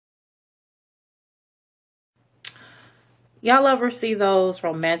Y'all ever see those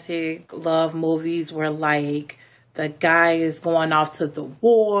romantic love movies where like the guy is going off to the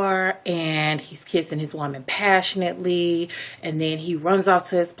war and he's kissing his woman passionately, and then he runs off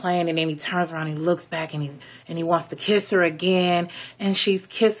to his plane, and then he turns around and he looks back and he wants to kiss her again, and she's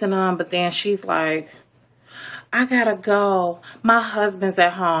kissing him, but then she's like, I gotta go, my husband's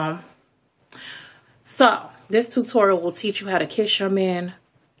at home. So this tutorial will teach you how to kiss your men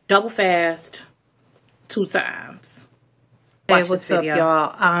double fast 2 times. Hey, what's up,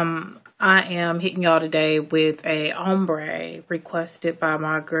 y'all? I am hitting y'all today with a ombre requested by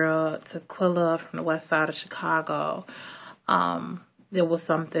my girl Tequila from the west side of Chicago. There was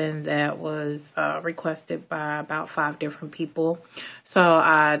something that was requested by about 5 different people, so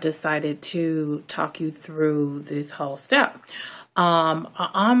I decided to talk you through this whole step.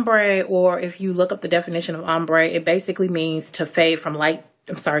 Ombre, or if you look up the definition of ombre, it basically means to fade from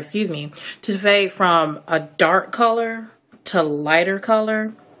to fade from a dark color to lighter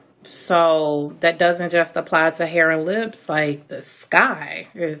color. So that doesn't just apply to hair and lips. Like the sky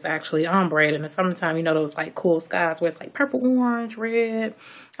is actually ombre. In the summertime, you know, those like cool skies where it's like purple, orange, red.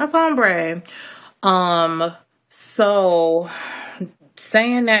 That's ombre. So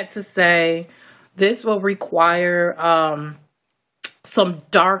saying that to say, this will require some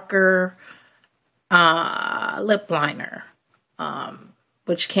darker lip liner,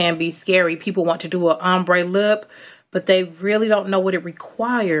 which can be scary. People want to do an ombre lip, but they really don't know what it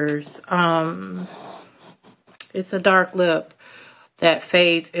requires. It's a dark lip that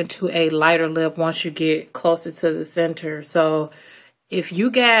fades into a lighter lip once you get closer to the center. So if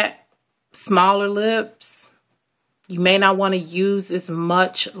you got smaller lips, you may not want to use as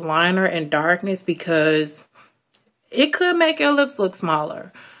much liner and darkness because it could make your lips look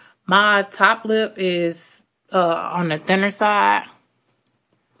smaller. My top lip is on the thinner side.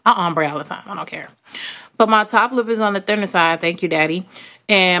 I ombre all the time. I don't care. But my top lip is on the thinner side. Thank you, Daddy.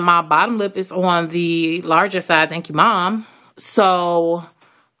 And my bottom lip is on the larger side. Thank you, Mom. So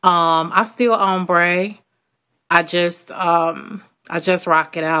I still ombre. I just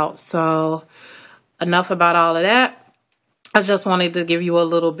rock it out. So enough about all of that. I just wanted to give you a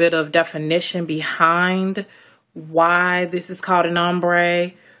little bit of definition behind why this is called an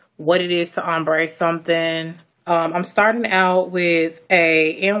ombre, what it is to ombre something. I'm starting out with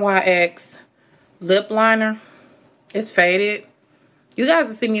a NYX lip liner. It's faded. You guys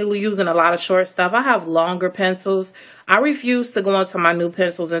have seen me using a lot of short stuff. I have longer pencils. I refuse to go into my new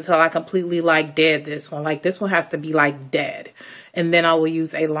pencils until I completely like dead this one. Like this one has to be like dead. And then I will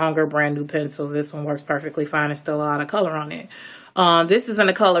use a longer brand new pencil. This one works perfectly fine. There's still a lot of color on it. This is in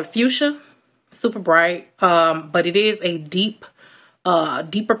the color Fuchsia. Super bright. But it is a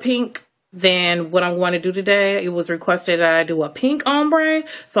deeper pink than what I'm going to do today. It was requested that I do a pink ombre.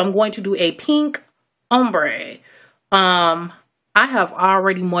 So I'm going to do a pink ombre. I have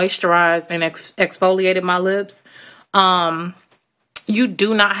already moisturized and exfoliated my lips. You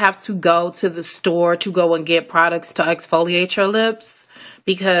do not have to go to the store to go and get products to exfoliate your lips,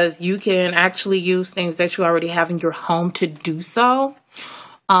 because you can actually use things that you already have in your home to do so.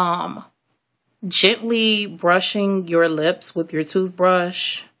 Gently brushing your lips with your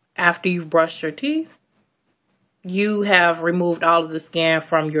toothbrush after you've brushed your teeth, you have removed all of the skin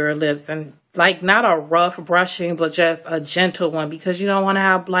from your lips. And like not a rough brushing, but just a gentle one, because you don't want to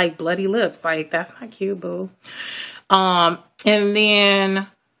have like bloody lips. Like that's not cute, boo. And then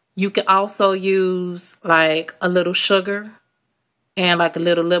you can also use like a little sugar and like a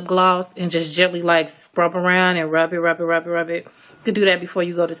little lip gloss and just gently like scrub around and rub it. You could do that before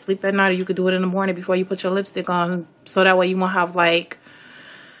you go to sleep at night, or you could do it in the morning before you put your lipstick on. So that way you won't have like,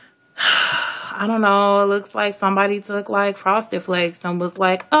 I don't know, it looks like somebody took like Frosted Flakes and was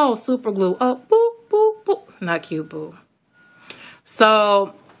like, oh, super glue. Oh, boop, boop, boop. Not cute, boo.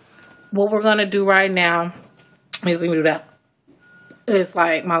 So what we're going to do right now is do that. It's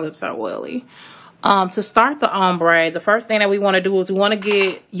like my lips are oily. To start the ombre, the first thing that we want to do is we want to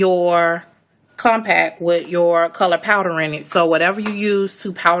get your compact with your color powder in it. So whatever you use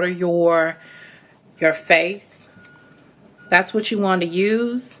to powder your face, that's what you want to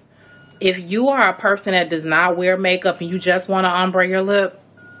use. If you are a person that does not wear makeup and you just want to ombre your lip,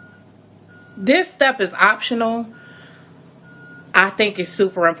 this step is optional. I think it's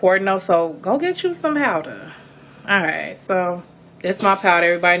super important though, so go get you some powder. Alright, so this is my powder.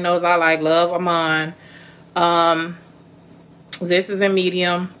 Everybody knows I like Love Amon. This is in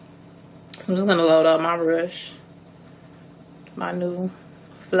medium. So I'm just going to load up my brush. My new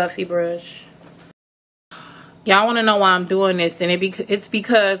fluffy brush. Y'all want to know why I'm doing this, and it's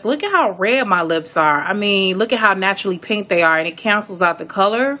because look at how red my lips are. I mean, look at how naturally pink they are, and it cancels out the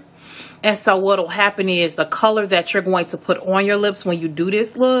color. And so what'll happen is the color that you're going to put on your lips when you do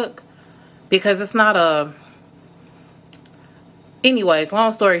this look, because it's not a... Anyways,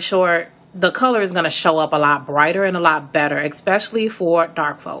 long story short, the color is going to show up a lot brighter and a lot better, especially for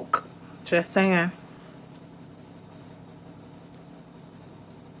dark folk. Just saying.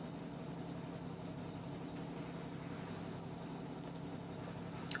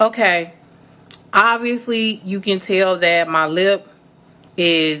 Okay, obviously you can tell that my lip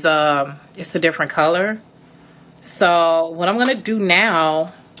is it's a different color. So what I'm going to do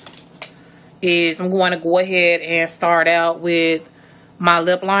now is I'm going to go ahead and start out with my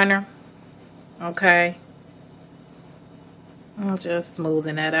lip liner. Okay, I'm just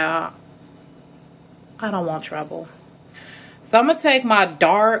smoothing that out. I don't want trouble. So I'm going to take my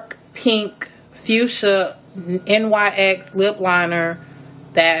dark pink Fuchsia NYX lip liner.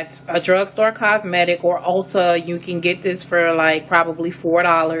 That's a drugstore cosmetic or Ulta. You can get this for like probably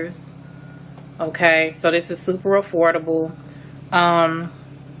 $4. Okay, so this is super affordable. And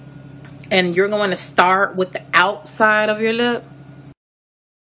you're going to start with the outside of your lip.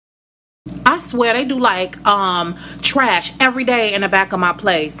 I swear they do like trash every day in the back of my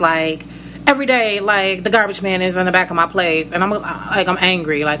place. Like every day, like the garbage man is in the back of my place, and I'm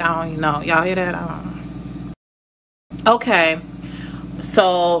angry. Like, I don't even know. Y'all hear that? I don't know. Okay.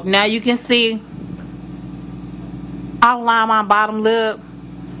 So now you can see outline my bottom lip.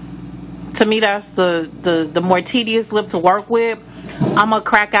 To me, that's the more tedious lip to work with. I'm gonna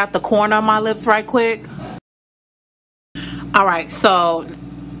crack out the corner of my lips right quick. All right, so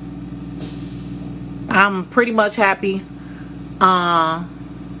I'm pretty much happy.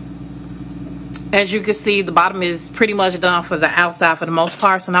 As you can see, the bottom is pretty much done for the outside for the most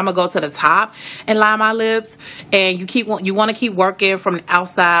part. So now I'm gonna go to the top and line my lips. And you want to keep working from the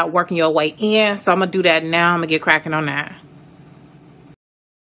outside, working your way in. So I'm gonna do that now. I'm gonna get cracking on that.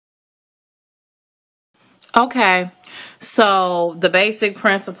 Okay, so the basic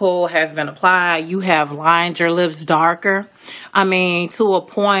principle has been applied. You have lined your lips darker. I mean, to a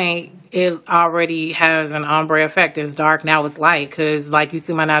point, it already has an ombre effect. It's dark, now it's light, because like you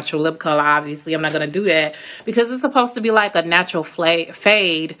see my natural lip color, obviously I'm not going to do that because it's supposed to be like a natural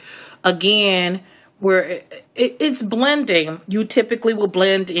fade. Again, where it's blending. You typically will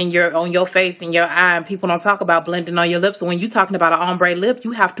blend on your face and your eye, and people don't talk about blending on your lips. So when you're talking about an ombre lip,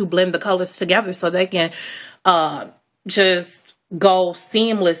 you have to blend the colors together so they can just go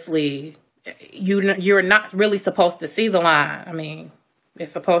seamlessly. You're not really supposed to see the line. I mean,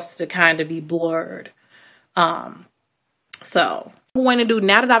 it's supposed to kind of be blurred. So what I'm going to do,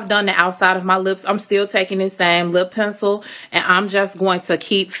 now that I've done the outside of my lips, I'm still taking this same lip pencil and I'm just going to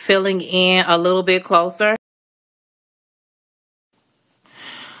keep filling in a little bit closer.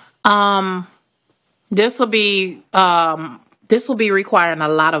 This will be requiring a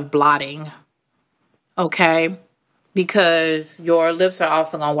lot of blotting, okay? Because your lips are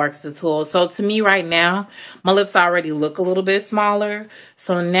also going to work as a tool. So to me right now, my lips already look a little bit smaller.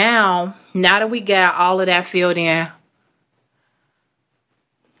 So now that we got all of that filled in,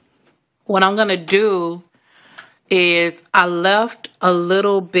 what I'm going to do is I left a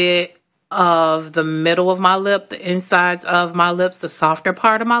little bit of the middle of my lip, the insides of my lips, the softer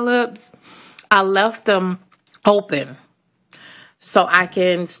part of my lips. I left them open so I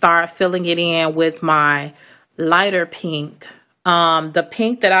can start filling it in with my lighter pink. The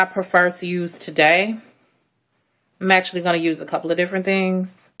pink that I prefer to use today, I'm actually going to use a couple of different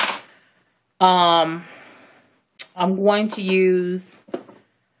things. I'm going to use,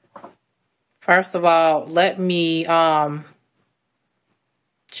 first of all, let me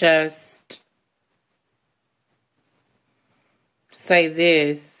just say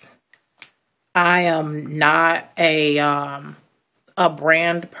this. I am not a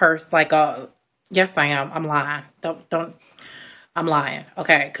brand person, like yes, I am. I'm lying. I'm lying.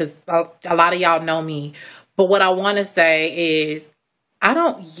 Okay, because a lot of y'all know me. But what I want to say is I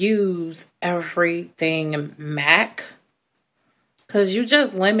don't use everything MAC, because you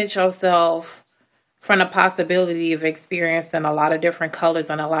just limit yourself from the possibility of experiencing a lot of different colors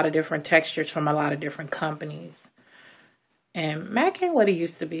and a lot of different textures from a lot of different companies. And MAC ain't what it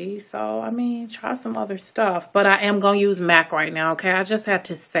used to be. So, I mean, try some other stuff. But I am going to use MAC right now, okay? I just had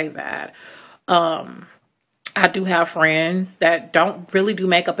to say that. I do have friends that don't really do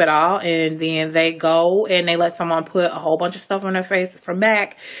makeup at all, and then they go and they let someone put a whole bunch of stuff on their face from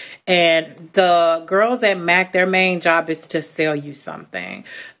MAC. And the girls at MAC, their main job is to sell you something.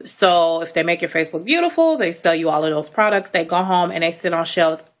 So if they make your face look beautiful, they sell you all of those products. They go home and they sit on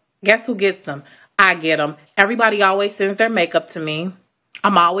shelves. Guess who gets them? I get them. Everybody always sends their makeup to me.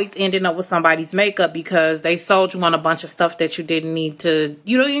 I'm always ending up with somebody's makeup because they sold you on a bunch of stuff that you didn't need to,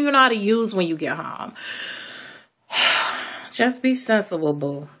 you don't even know how to use when you get home. Just be sensible,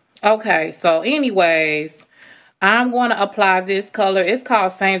 boo. Okay, so anyways, I'm going to apply this color. It's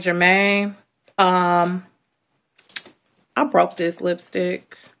called Saint Germain. I broke this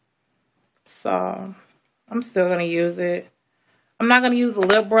lipstick, so I'm still going to use it. I'm not going to use a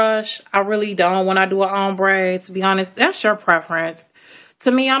lip brush. I really don't when I do an ombre. To be honest, that's your preference. To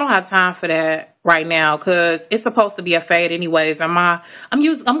me, I don't have time for that right now because it's supposed to be a fade anyways. And I'm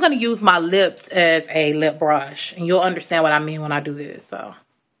going to use my lips as a lip brush. And you'll understand what I mean when I do this.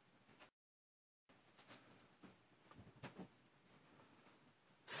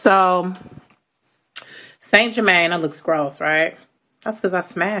 So Saint Germain, that looks gross, right? That's because I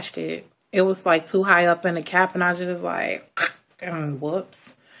smashed it. It was like too high up in the cap and I just like,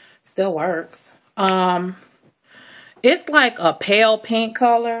 whoops. Still works. It's like a pale pink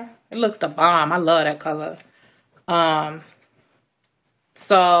color. It looks the bomb. I love that color.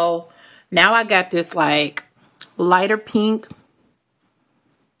 So now I got this like lighter pink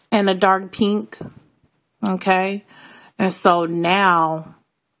and a dark pink. Okay. And so now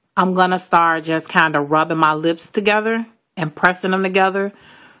I'm going to start just kind of rubbing my lips together and pressing them together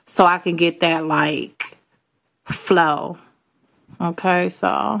so I can get that like flow. Okay.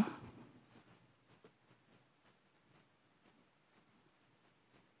 So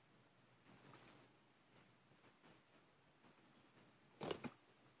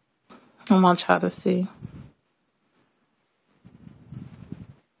I'm going to try to see.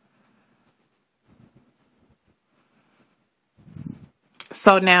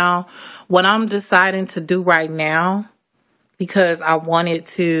 So now what I'm deciding to do right now, because I want it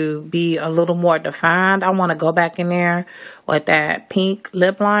to be a little more defined, I want to go back in there with that pink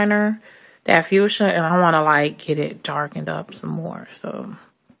lip liner, that fuchsia, and I want to like get it darkened up some more. So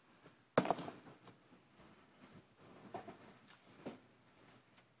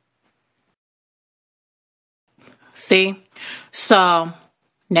see, so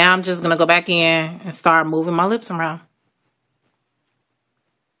now I'm just going to go back in and start moving my lips around.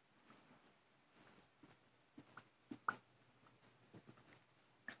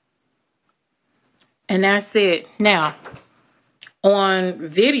 And that's it. Now, on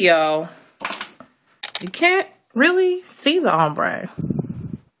video, you can't really see the ombre.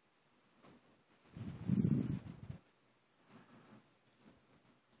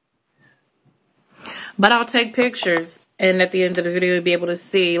 But I'll take pictures. And at the end of the video, you'll be able to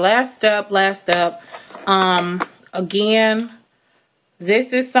see. Last step. Again,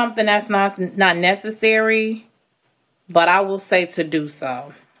 this is something that's not necessary, but I will say to do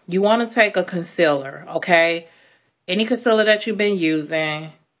so. You want to take a concealer, okay? Any concealer that you've been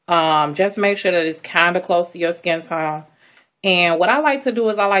using, just make sure that it's kind of close to your skin tone. And what I like to do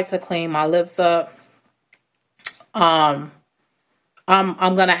is I like to clean my lips up. I'm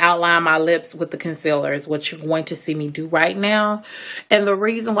going to outline my lips with the concealer is what you're going to see me do right now. And the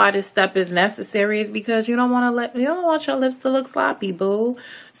reason why this step is necessary is because you don't want your lips to look sloppy, boo.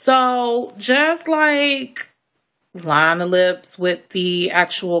 So just like line the lips with the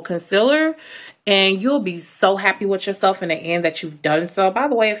actual concealer and you'll be so happy with yourself in the end that you've done so. By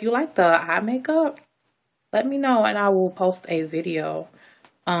the way, if you like the eye makeup, let me know and I will post a video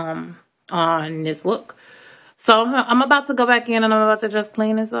on this look. So I'm about to go back in and I'm about to just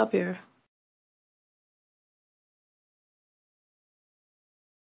clean this up here.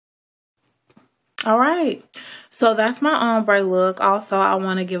 All right. So that's my ombre look. Also, I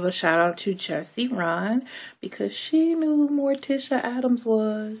want to give a shout out to Jessie Run because she knew who Morticia Addams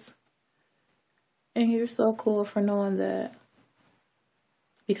was. And you're so cool for knowing that.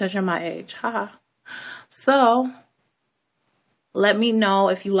 Because you're my age. Haha. So, let me know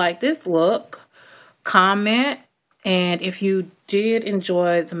if you like this look. Comment. And if you did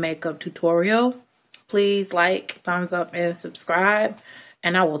enjoy the makeup tutorial, please like, thumbs up, and subscribe.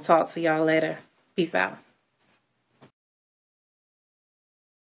 And I will talk to y'all later. Peace out.